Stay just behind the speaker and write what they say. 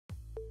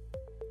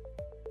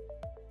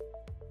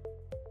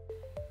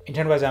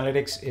Intentwise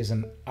Analytics is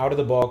an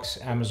out-of-the-box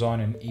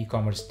Amazon and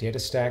e-commerce data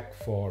stack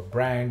for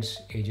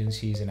brands,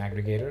 agencies, and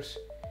aggregators.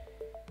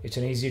 It's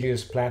an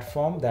easy-to-use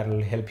platform that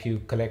will help you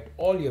collect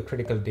all your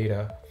critical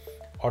data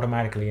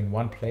automatically in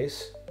one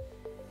place.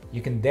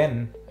 You can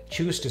then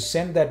choose to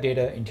send that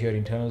data into your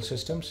internal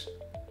systems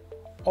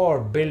or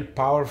build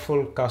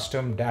powerful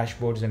custom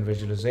dashboards and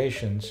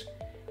visualizations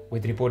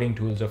with reporting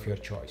tools of your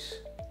choice.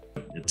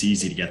 It's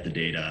easy to get the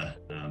data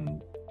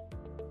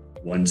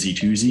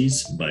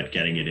onesie-twosies, but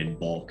getting it in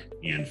bulk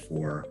and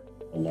for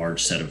a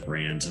large set of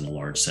brands and a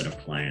large set of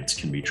clients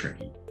can be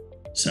tricky.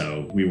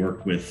 So we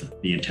worked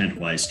with the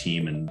Intentwise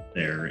team and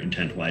their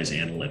Intentwise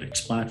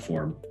Analytics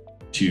platform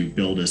to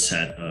build a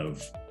set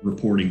of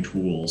reporting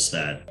tools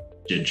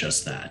that did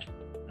just that.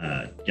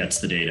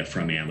 Gets the data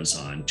from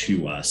Amazon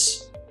to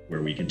us,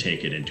 where we can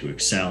take it into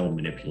Excel,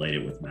 manipulate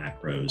it with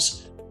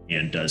macros,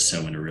 and does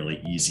so in a really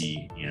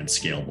easy and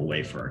scalable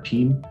way for our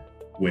team,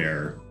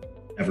 where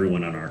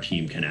everyone on our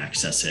team can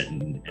access it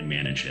and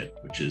manage it,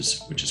 which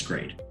is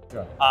great.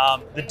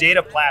 The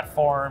data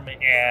platform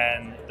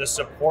and the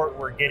support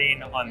we're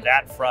getting on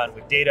that front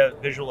with data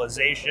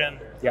visualization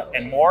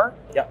and more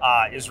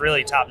is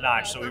really top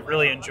notch. So we've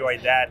really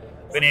enjoyed that.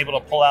 Been able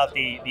to pull out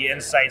the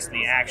insights and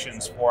the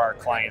actions for our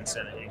clients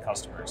and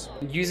customers.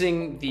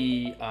 Using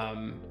the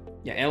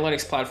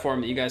analytics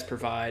platform that you guys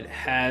provide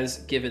has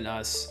given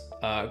us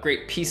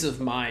great peace of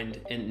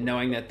mind in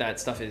knowing that that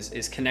stuff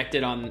is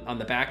connected on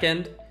the back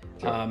end.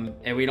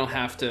 And we don't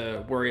have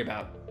to worry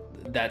about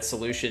that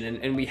solution.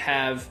 And we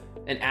have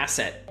an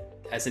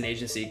asset as an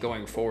agency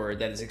going forward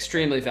that is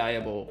extremely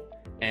valuable.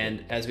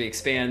 And as we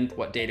expand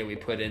what data we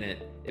put in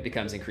it, it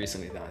becomes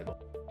increasingly valuable.